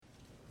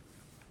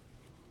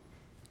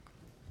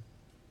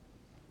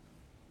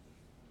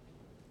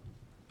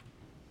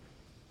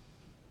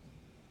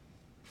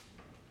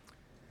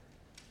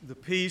The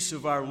peace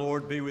of our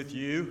Lord be with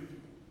you.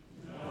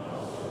 And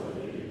also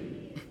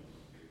with you.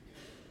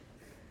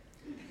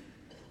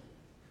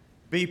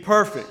 Be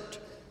perfect,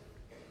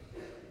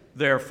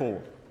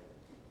 therefore,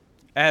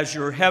 as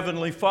your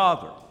heavenly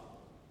Father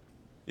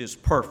is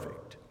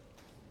perfect.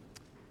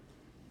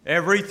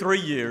 Every 3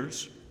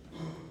 years,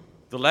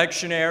 the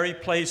lectionary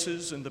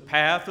places in the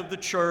path of the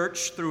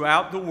church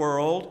throughout the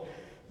world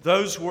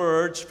those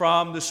words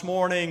from this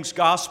morning's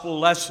gospel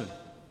lesson.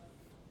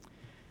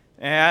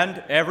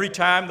 And every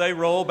time they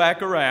roll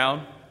back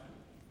around,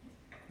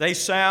 they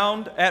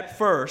sound at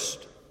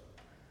first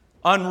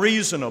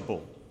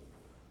unreasonable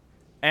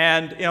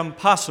and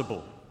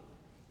impossible.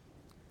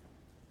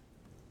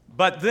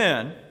 But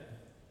then,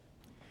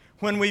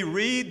 when we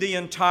read the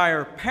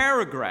entire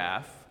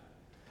paragraph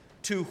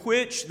to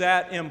which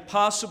that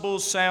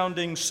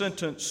impossible-sounding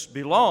sentence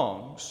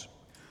belongs,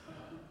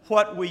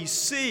 what we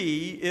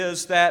see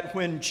is that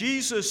when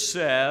Jesus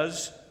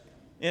says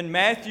in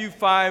Matthew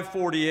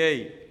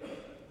 5:48,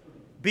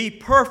 "Be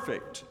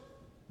perfect,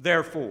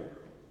 therefore,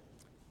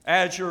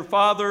 as your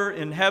Father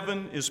in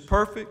heaven is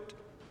perfect,"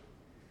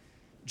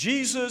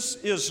 Jesus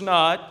is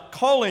not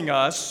calling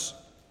us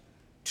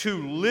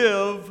to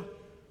live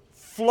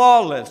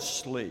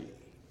flawlessly,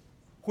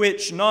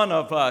 which none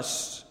of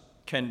us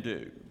can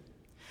do.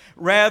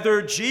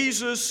 Rather,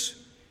 Jesus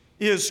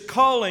is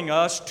calling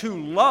us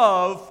to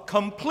love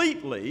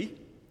completely,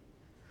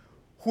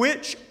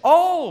 which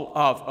all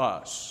of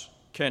us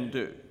can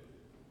do.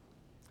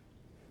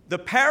 The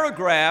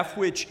paragraph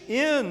which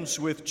ends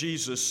with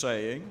Jesus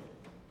saying,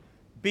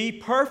 "Be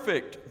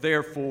perfect,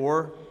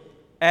 therefore,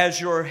 as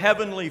your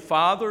heavenly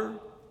Father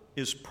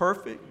is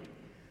perfect,"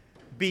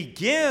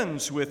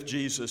 begins with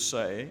Jesus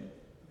saying,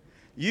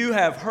 "You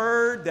have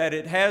heard that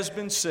it has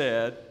been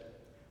said,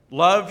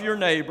 'Love your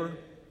neighbor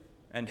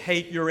and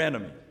hate your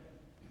enemy.'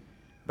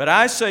 But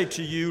I say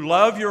to you,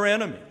 love your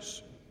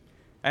enemies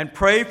and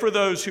pray for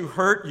those who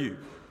hurt you,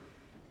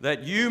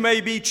 that you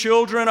may be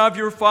children of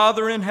your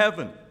Father in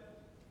heaven,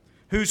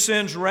 who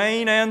sends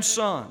rain and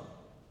sun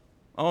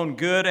on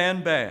good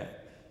and bad."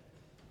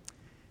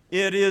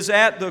 It is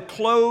at the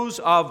close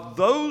of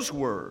those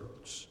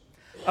words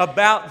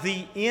about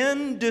the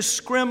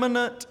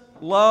indiscriminate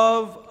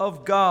love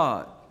of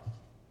God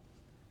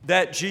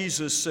that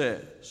Jesus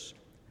says,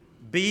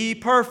 "Be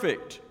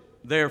perfect,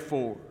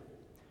 therefore,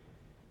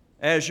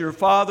 as your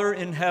Father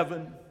in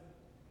heaven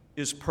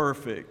is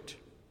perfect."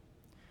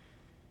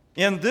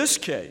 In this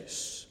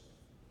case,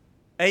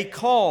 a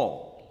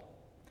call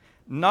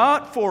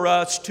not for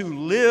us to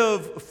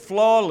live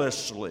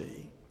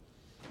flawlessly,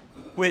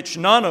 which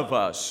none of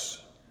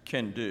us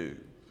can do,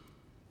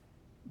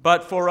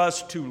 but for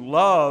us to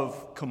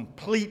love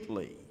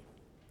completely,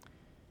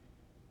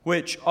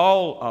 which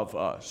all of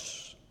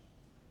us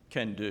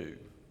can do.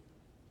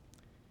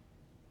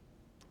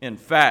 In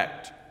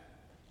fact,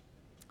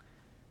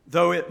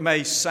 though it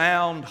may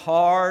sound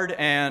hard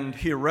and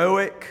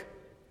heroic,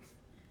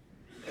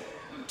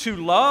 to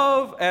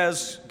love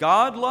as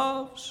God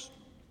loves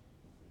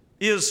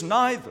is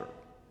neither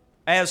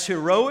as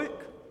heroic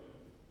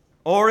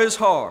or as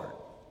hard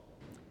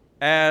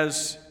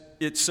as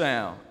it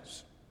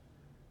sounds.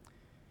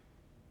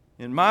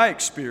 In my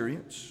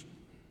experience,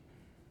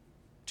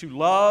 to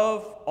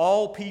love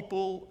all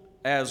people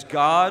as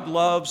God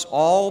loves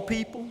all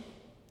people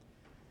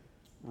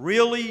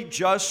really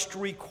just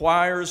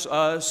requires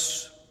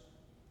us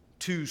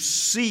to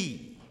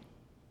see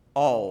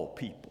all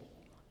people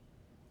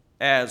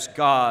as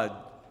God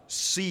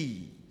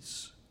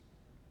sees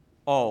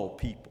all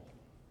people.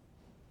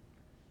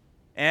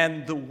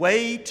 And the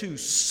way to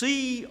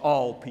see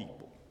all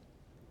people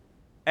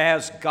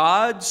as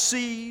God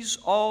sees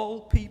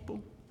all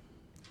people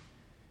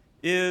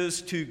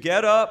is to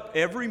get up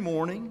every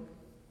morning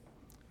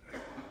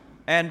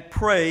and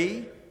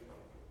pray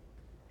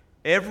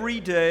every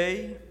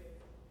day,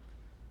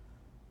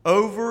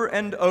 over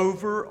and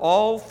over,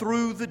 all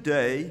through the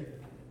day,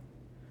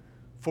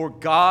 for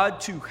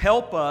God to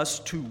help us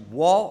to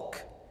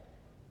walk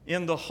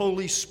in the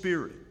Holy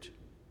Spirit.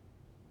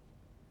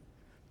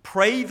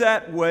 Pray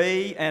that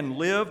way and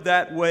live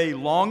that way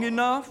long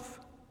enough,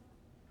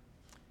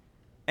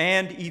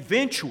 and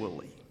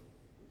eventually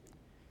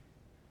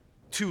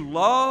to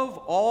love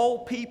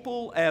all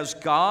people as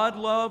God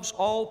loves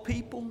all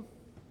people,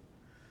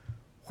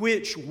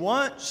 which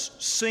once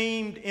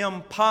seemed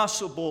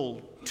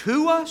impossible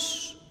to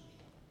us,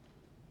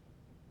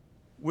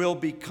 will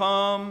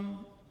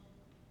become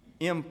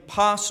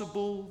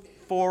impossible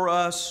for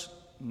us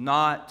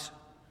not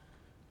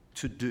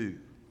to do.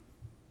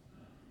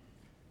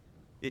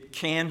 It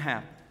can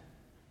happen,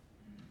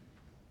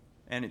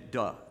 and it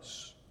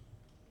does.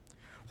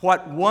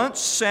 What once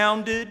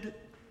sounded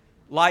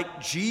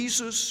like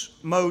Jesus'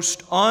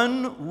 most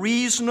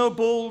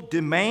unreasonable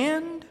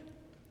demand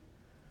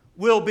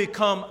will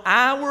become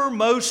our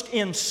most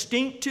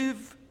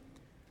instinctive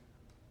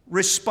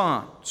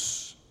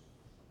response,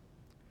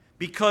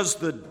 because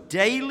the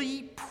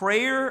daily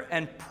prayer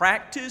and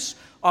practice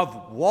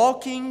of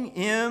walking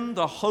in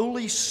the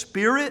Holy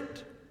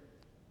Spirit,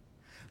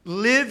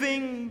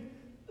 living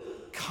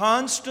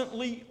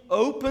constantly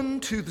open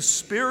to the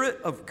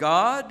Spirit of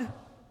God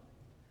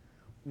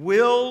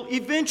will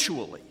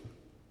eventually,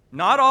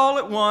 not all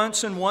at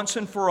once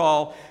and for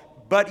all,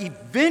 but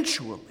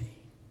eventually,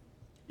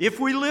 if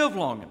we live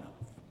long enough,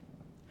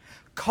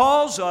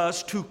 cause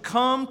us to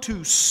come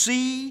to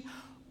see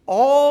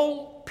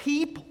all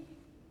people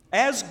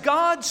as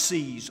God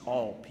sees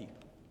all people,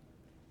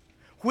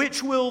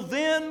 which will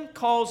then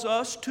cause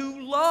us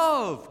to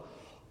love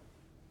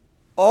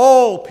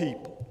all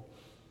people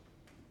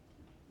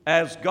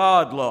as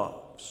God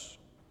loves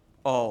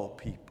all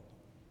people.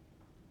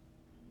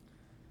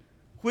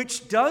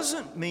 Which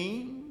doesn't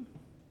mean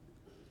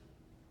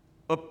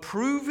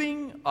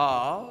approving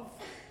of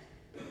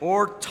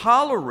or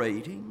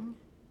tolerating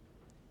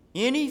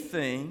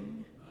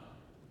anything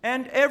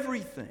and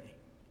everything.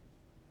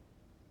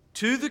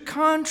 To the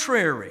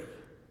contrary,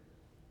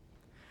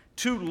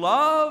 to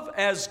love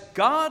as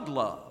God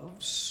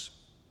loves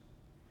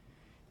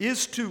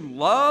is to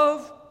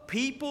love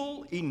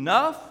people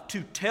enough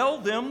to tell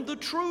them the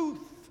truth.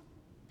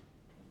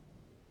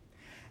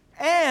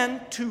 And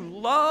to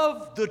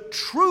love the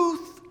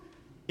truth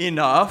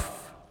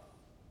enough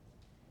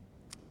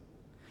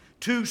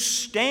to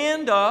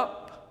stand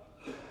up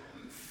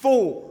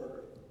for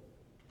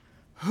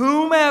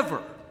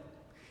whomever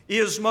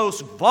is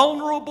most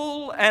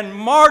vulnerable and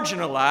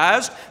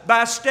marginalized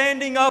by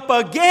standing up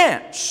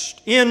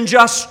against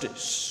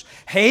injustice,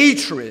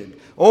 hatred,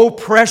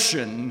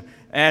 oppression,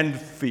 and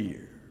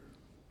fear.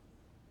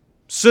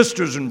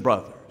 Sisters and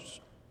brothers,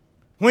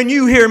 when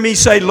you hear me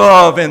say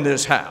love in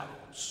this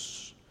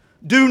house,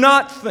 do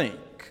not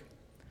think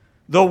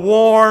the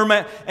warm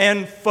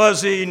and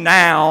fuzzy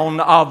noun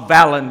of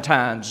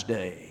Valentine's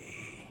Day.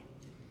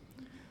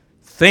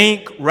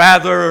 Think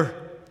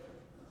rather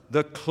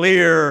the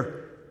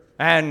clear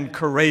and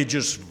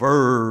courageous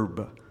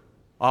verb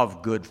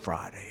of Good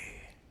Friday.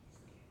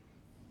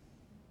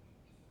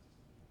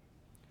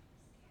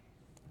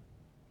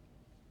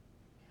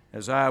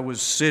 As I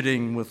was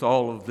sitting with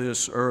all of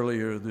this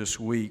earlier this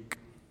week,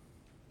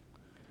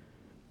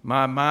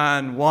 my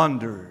mind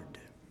wandered.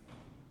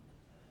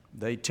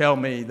 They tell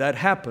me that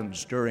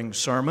happens during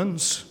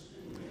sermons.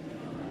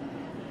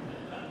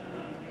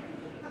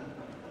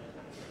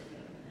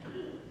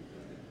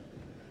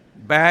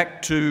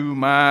 Back to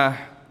my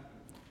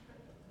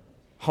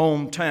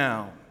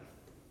hometown,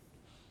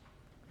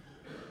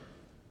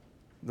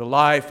 the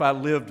life I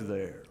lived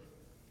there,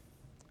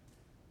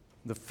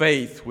 the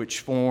faith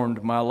which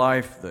formed my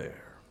life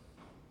there.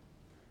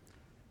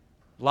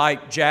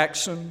 Like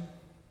Jackson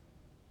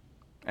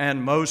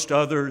and most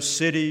other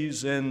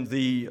cities in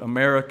the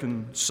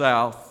American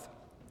South,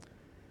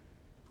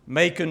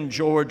 Macon,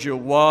 Georgia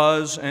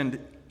was and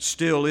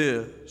still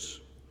is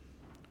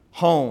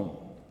home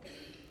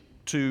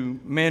to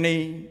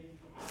many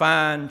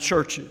fine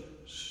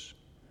churches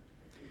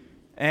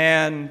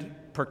and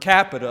per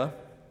capita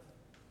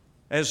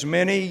as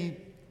many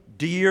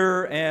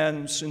dear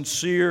and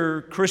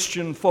sincere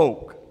Christian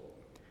folk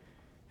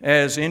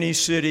as any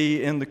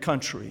city in the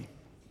country.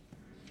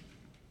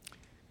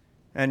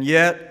 And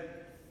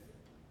yet,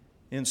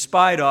 in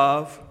spite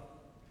of,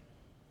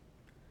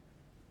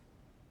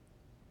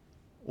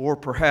 or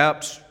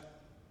perhaps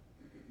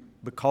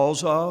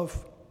because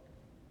of,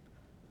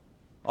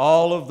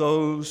 all of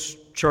those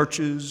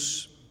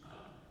churches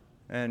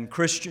and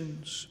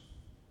Christians,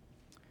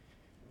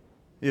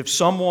 if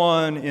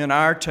someone in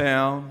our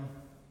town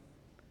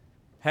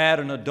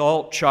had an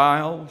adult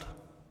child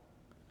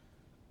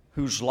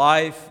whose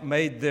life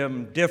made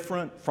them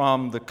different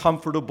from the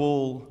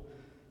comfortable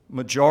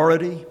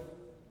majority,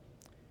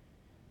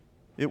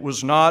 it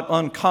was not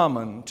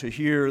uncommon to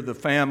hear the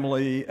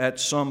family at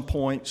some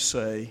point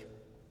say,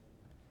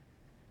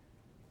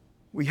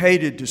 "We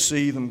hated to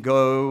see them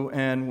go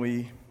and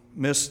we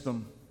missed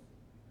them.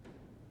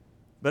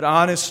 But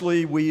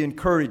honestly, we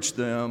encouraged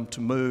them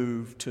to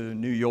move to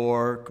New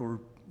York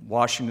or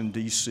Washington,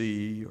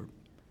 D.C. or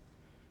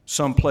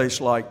someplace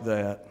like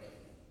that,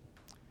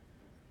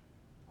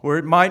 where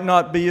it might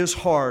not be as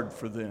hard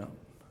for them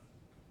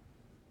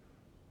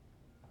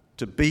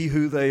to be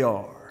who they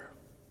are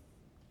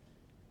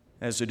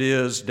as it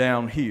is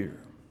down here,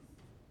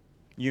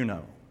 you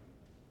know,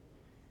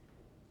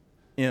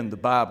 in the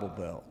Bible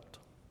Belt."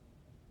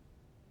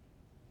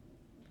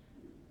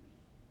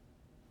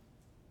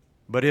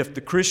 But if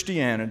the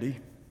Christianity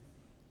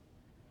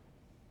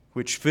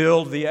which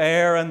filled the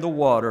air and the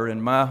water in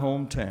my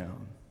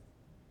hometown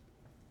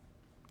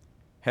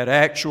had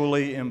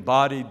actually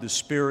embodied the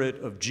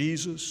Spirit of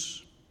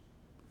Jesus,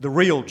 the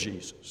real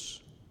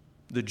Jesus,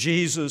 the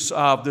Jesus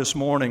of this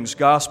morning's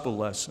gospel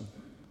lesson,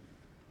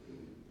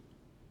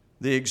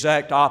 the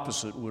exact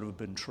opposite would have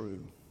been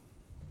true.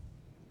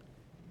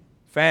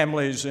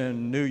 Families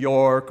in New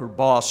York or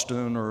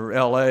Boston or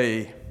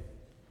L.A.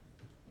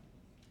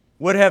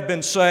 would have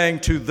been saying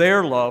to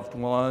their loved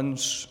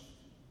ones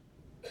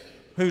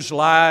whose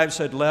lives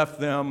had left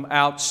them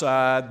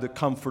outside the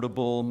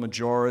comfortable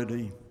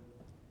majority,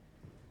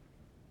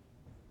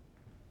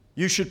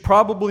 "You should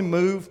probably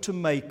move to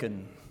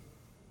Macon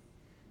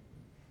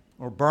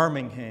or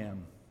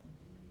Birmingham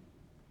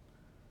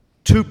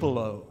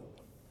Tupelo,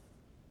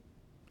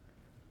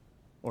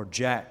 or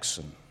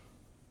Jackson.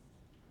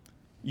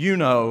 You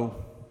know,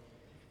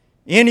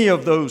 any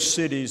of those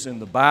cities in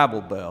the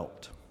Bible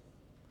Belt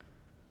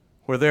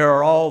where there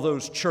are all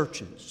those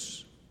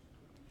churches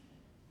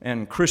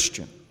and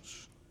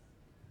Christians,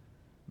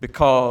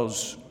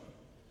 because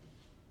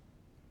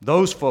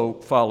those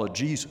folk follow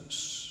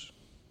Jesus.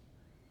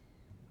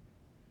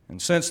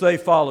 And since they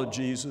follow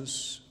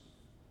Jesus,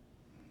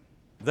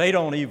 they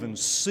don't even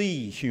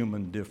see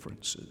human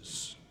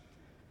differences,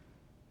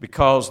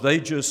 because they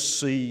just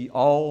see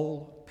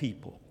all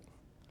people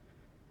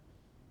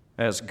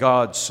as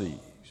God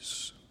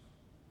sees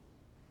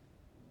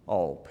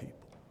all people.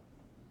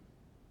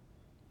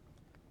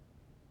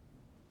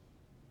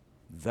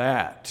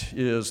 That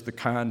is the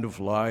kind of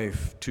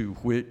life to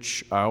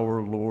which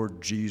our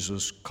Lord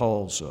Jesus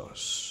calls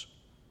us.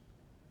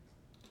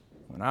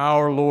 When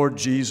our Lord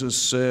Jesus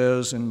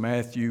says in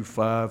Matthew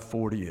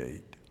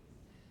 5:48,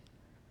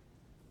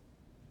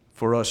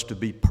 for us to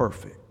be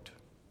perfect,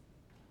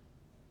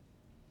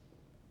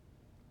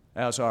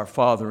 as our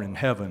Father in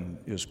heaven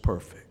is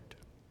perfect.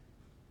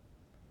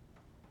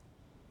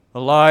 A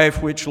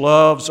life which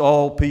loves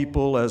all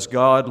people as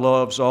God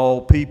loves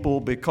all people,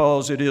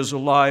 because it is a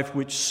life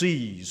which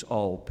sees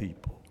all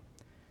people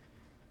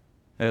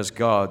as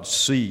God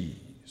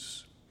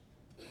sees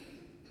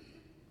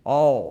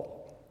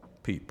all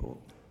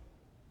people.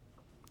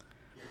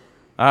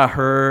 I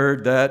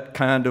heard that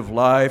kind of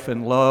life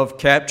and love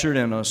captured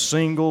in a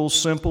single,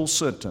 simple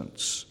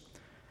sentence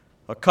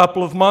a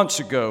couple of months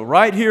ago,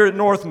 right here at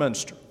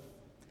Northminster,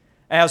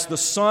 as the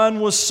sun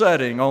was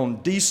setting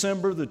on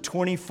December the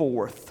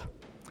 24th.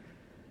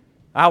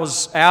 I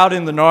was out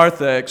in the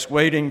narthex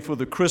waiting for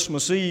the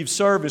Christmas Eve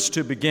service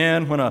to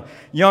begin when a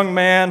young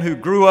man who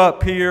grew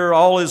up here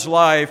all his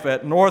life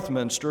at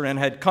Northminster and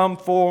had come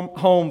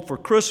home for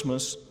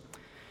Christmas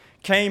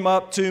came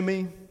up to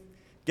me,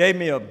 gave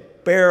me a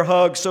bear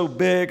hug so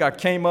big I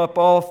came up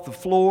off the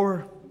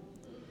floor,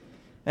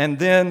 and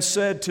then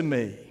said to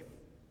me,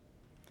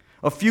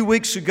 a few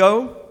weeks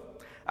ago,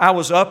 I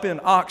was up in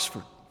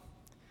Oxford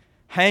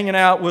hanging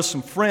out with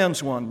some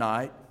friends one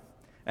night,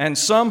 and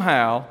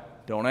somehow,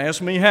 don't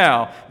ask me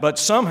how, but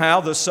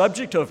somehow the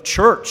subject of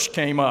church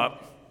came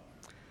up.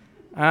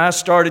 I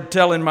started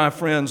telling my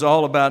friends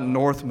all about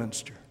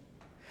Northminster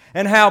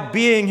and how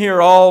being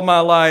here all my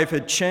life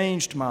had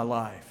changed my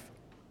life.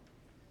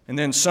 And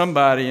then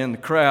somebody in the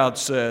crowd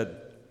said,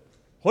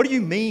 what do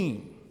you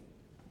mean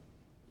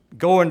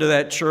going to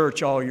that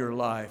church all your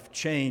life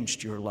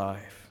changed your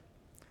life?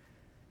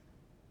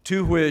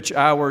 To which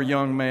our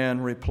young man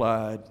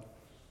replied,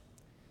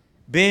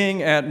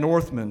 being at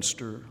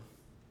Northminster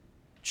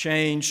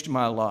changed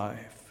my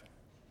life,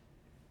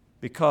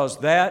 because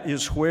that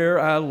is where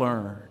I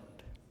learned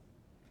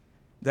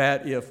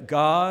that if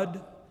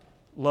God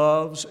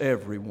loves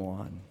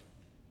everyone,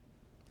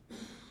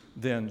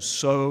 then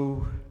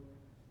so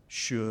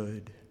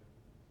should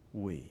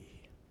we.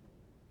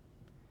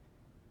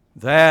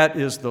 That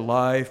is the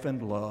life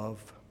and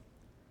love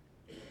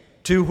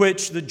to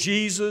which the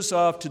Jesus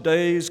of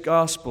today's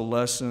gospel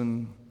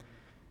lesson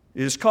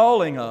is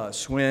calling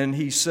us when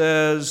he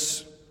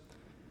says,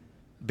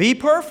 be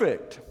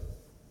perfect,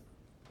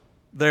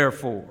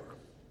 therefore,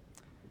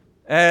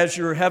 as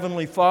your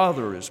heavenly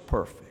Father is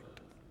perfect.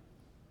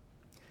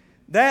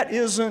 That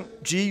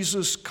isn't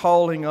Jesus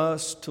calling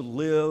us to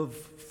live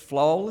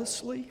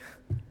flawlessly,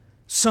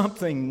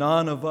 something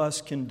none of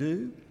us can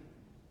do.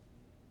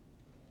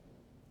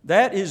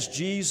 That is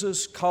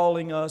Jesus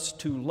calling us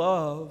to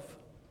love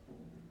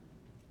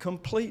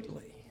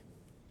completely,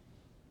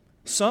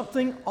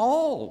 something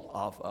all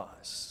of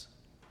us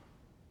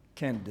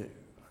can do.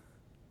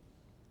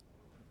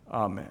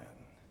 Amen.